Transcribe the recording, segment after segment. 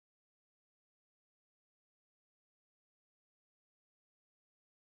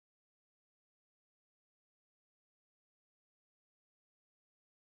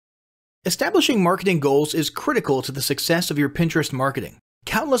Establishing marketing goals is critical to the success of your Pinterest marketing.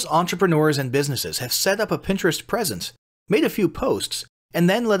 Countless entrepreneurs and businesses have set up a Pinterest presence, made a few posts, and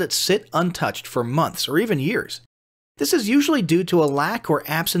then let it sit untouched for months or even years. This is usually due to a lack or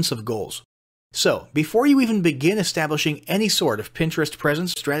absence of goals. So, before you even begin establishing any sort of Pinterest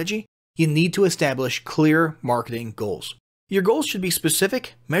presence strategy, you need to establish clear marketing goals. Your goals should be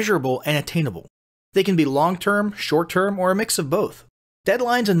specific, measurable, and attainable. They can be long-term, short-term, or a mix of both.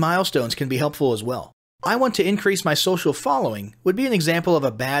 Deadlines and milestones can be helpful as well. I want to increase my social following would be an example of a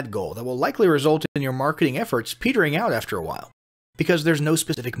bad goal that will likely result in your marketing efforts petering out after a while, because there's no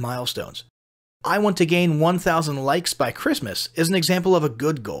specific milestones. I want to gain 1,000 likes by Christmas is an example of a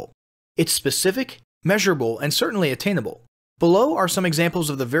good goal. It's specific, measurable, and certainly attainable. Below are some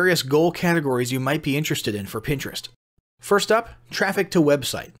examples of the various goal categories you might be interested in for Pinterest. First up, traffic to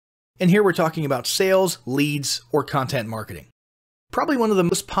website. And here we're talking about sales, leads, or content marketing. Probably one of the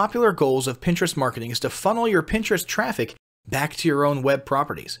most popular goals of Pinterest marketing is to funnel your Pinterest traffic back to your own web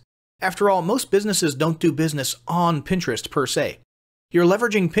properties. After all, most businesses don't do business on Pinterest per se. You're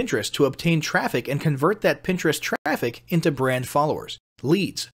leveraging Pinterest to obtain traffic and convert that Pinterest traffic into brand followers,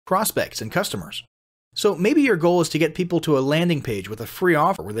 leads, prospects, and customers. So maybe your goal is to get people to a landing page with a free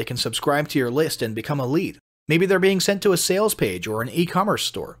offer where they can subscribe to your list and become a lead. Maybe they're being sent to a sales page or an e-commerce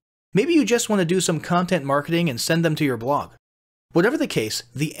store. Maybe you just want to do some content marketing and send them to your blog. Whatever the case,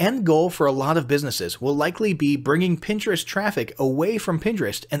 the end goal for a lot of businesses will likely be bringing Pinterest traffic away from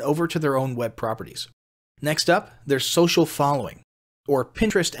Pinterest and over to their own web properties. Next up, there's social following, or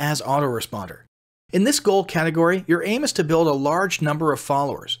Pinterest as autoresponder. In this goal category, your aim is to build a large number of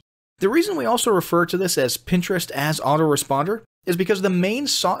followers. The reason we also refer to this as Pinterest as autoresponder is because the main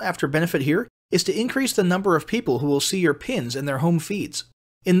sought-after benefit here is to increase the number of people who will see your pins in their home feeds.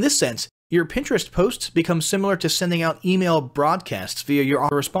 In this sense, your Pinterest posts become similar to sending out email broadcasts via your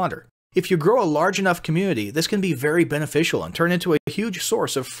autoresponder. If you grow a large enough community, this can be very beneficial and turn into a huge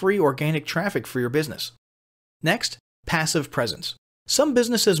source of free organic traffic for your business. Next, passive presence. Some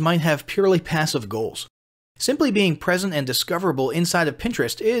businesses might have purely passive goals. Simply being present and discoverable inside of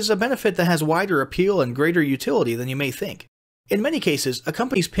Pinterest is a benefit that has wider appeal and greater utility than you may think. In many cases, a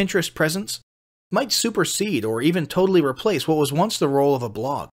company's Pinterest presence might supersede or even totally replace what was once the role of a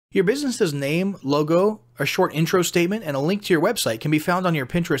blog. Your business's name, logo, a short intro statement, and a link to your website can be found on your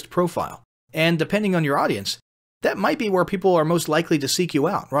Pinterest profile. And depending on your audience, that might be where people are most likely to seek you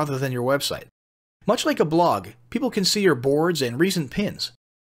out rather than your website. Much like a blog, people can see your boards and recent pins.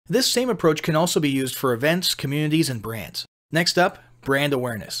 This same approach can also be used for events, communities, and brands. Next up, brand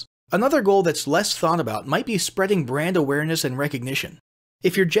awareness. Another goal that's less thought about might be spreading brand awareness and recognition.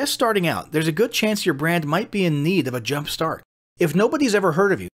 If you're just starting out, there's a good chance your brand might be in need of a jump start. If nobody's ever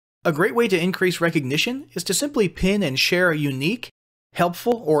heard of you, a great way to increase recognition is to simply pin and share unique,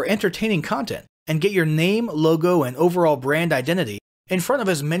 helpful, or entertaining content and get your name, logo, and overall brand identity in front of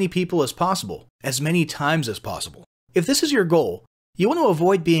as many people as possible, as many times as possible. If this is your goal, you want to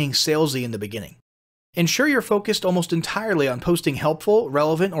avoid being salesy in the beginning. Ensure you're focused almost entirely on posting helpful,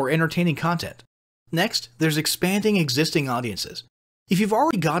 relevant, or entertaining content. Next, there's expanding existing audiences. If you've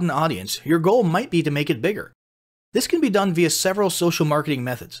already got an audience, your goal might be to make it bigger. This can be done via several social marketing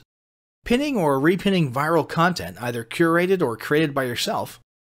methods. Pinning or repinning viral content, either curated or created by yourself,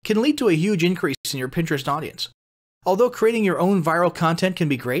 can lead to a huge increase in your Pinterest audience. Although creating your own viral content can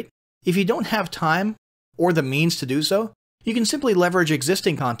be great, if you don't have time or the means to do so, you can simply leverage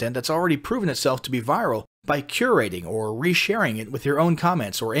existing content that's already proven itself to be viral by curating or resharing it with your own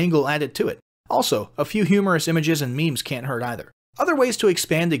comments or angle added to it. Also, a few humorous images and memes can't hurt either. Other ways to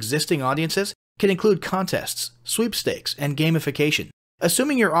expand existing audiences can include contests, sweepstakes, and gamification.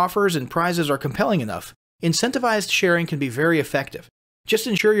 Assuming your offers and prizes are compelling enough, incentivized sharing can be very effective. Just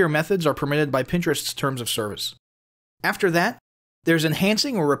ensure your methods are permitted by Pinterest's terms of service. After that, there's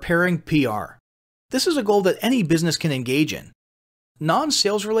enhancing or repairing PR. This is a goal that any business can engage in.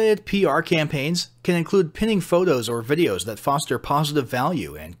 Non-sales related PR campaigns can include pinning photos or videos that foster positive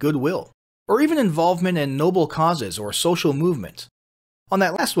value and goodwill, or even involvement in noble causes or social movements. On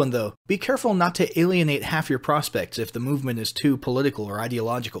that last one though, be careful not to alienate half your prospects if the movement is too political or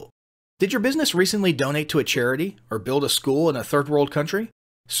ideological. Did your business recently donate to a charity, or build a school in a third world country?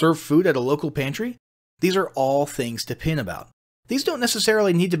 Serve food at a local pantry? These are all things to pin about. These don't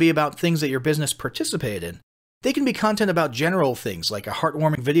necessarily need to be about things that your business participated in. They can be content about general things like a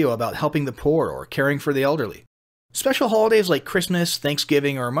heartwarming video about helping the poor or caring for the elderly. Special holidays like Christmas,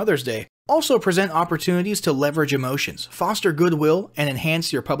 Thanksgiving, or Mother's Day also present opportunities to leverage emotions, foster goodwill, and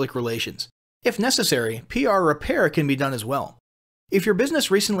enhance your public relations. If necessary, PR repair can be done as well. If your business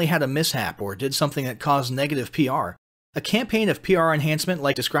recently had a mishap or did something that caused negative PR, a campaign of PR enhancement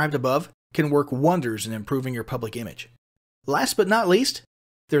like described above can work wonders in improving your public image. Last but not least,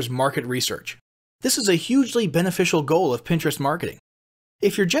 there's market research. This is a hugely beneficial goal of Pinterest marketing.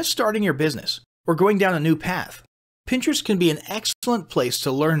 If you're just starting your business or going down a new path, Pinterest can be an excellent place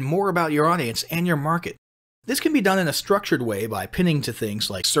to learn more about your audience and your market. This can be done in a structured way by pinning to things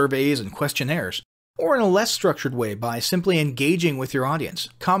like surveys and questionnaires, or in a less structured way by simply engaging with your audience,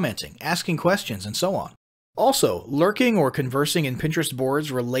 commenting, asking questions, and so on. Also, lurking or conversing in Pinterest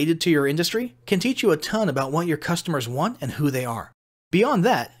boards related to your industry can teach you a ton about what your customers want and who they are. Beyond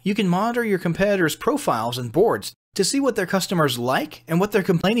that, you can monitor your competitors' profiles and boards to see what their customers like and what they're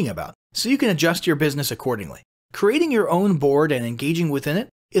complaining about, so you can adjust your business accordingly. Creating your own board and engaging within it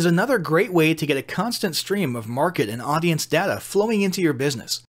is another great way to get a constant stream of market and audience data flowing into your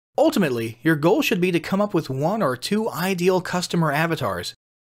business. Ultimately, your goal should be to come up with 1 or 2 ideal customer avatars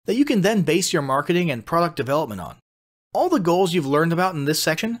that you can then base your marketing and product development on. All the goals you've learned about in this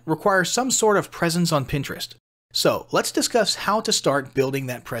section require some sort of presence on Pinterest. So let's discuss how to start building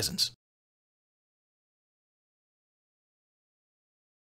that presence.